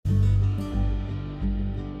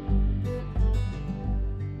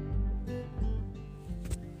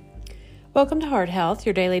Welcome to Heart Health,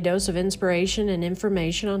 your daily dose of inspiration and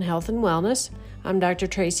information on health and wellness. I'm Dr.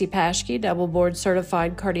 Tracy Paschke, double board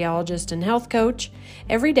certified cardiologist and health coach.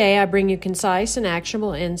 Every day I bring you concise and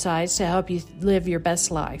actionable insights to help you live your best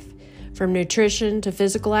life. From nutrition to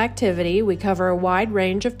physical activity, we cover a wide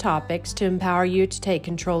range of topics to empower you to take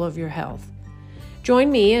control of your health. Join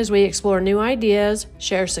me as we explore new ideas,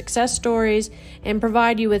 share success stories, and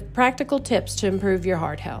provide you with practical tips to improve your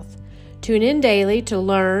heart health. Tune in daily to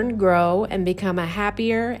learn, grow, and become a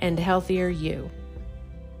happier and healthier you.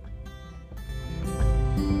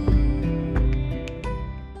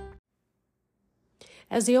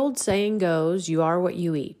 As the old saying goes, you are what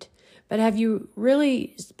you eat. But have you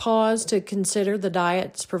really paused to consider the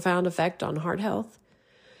diet's profound effect on heart health?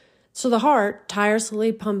 So the heart,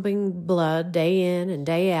 tirelessly pumping blood day in and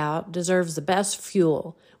day out, deserves the best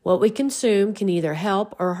fuel. What we consume can either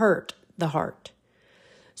help or hurt the heart.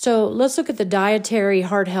 So let's look at the dietary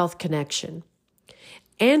heart health connection.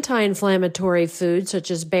 Anti-inflammatory foods such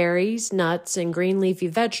as berries, nuts, and green leafy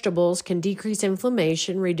vegetables can decrease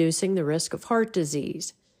inflammation, reducing the risk of heart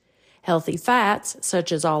disease. Healthy fats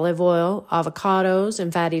such as olive oil, avocados,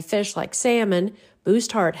 and fatty fish like salmon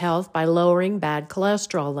boost heart health by lowering bad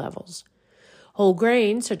cholesterol levels. Whole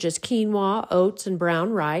grains such as quinoa, oats, and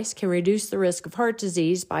brown rice can reduce the risk of heart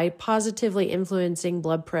disease by positively influencing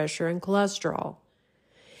blood pressure and cholesterol.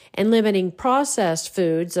 And limiting processed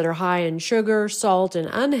foods that are high in sugar, salt, and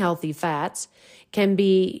unhealthy fats can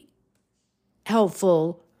be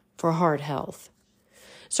helpful for heart health.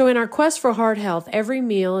 So in our quest for heart health, every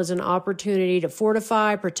meal is an opportunity to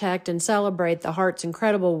fortify, protect, and celebrate the heart's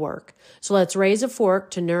incredible work. So let's raise a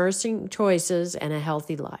fork to nourishing choices and a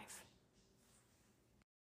healthy life.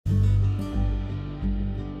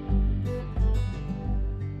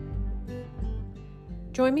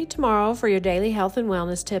 Join me tomorrow for your daily health and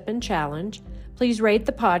wellness tip and challenge. Please rate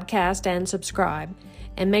the podcast and subscribe.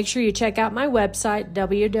 And make sure you check out my website,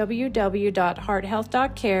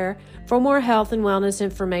 www.hearthealth.care, for more health and wellness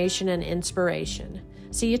information and inspiration.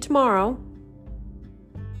 See you tomorrow.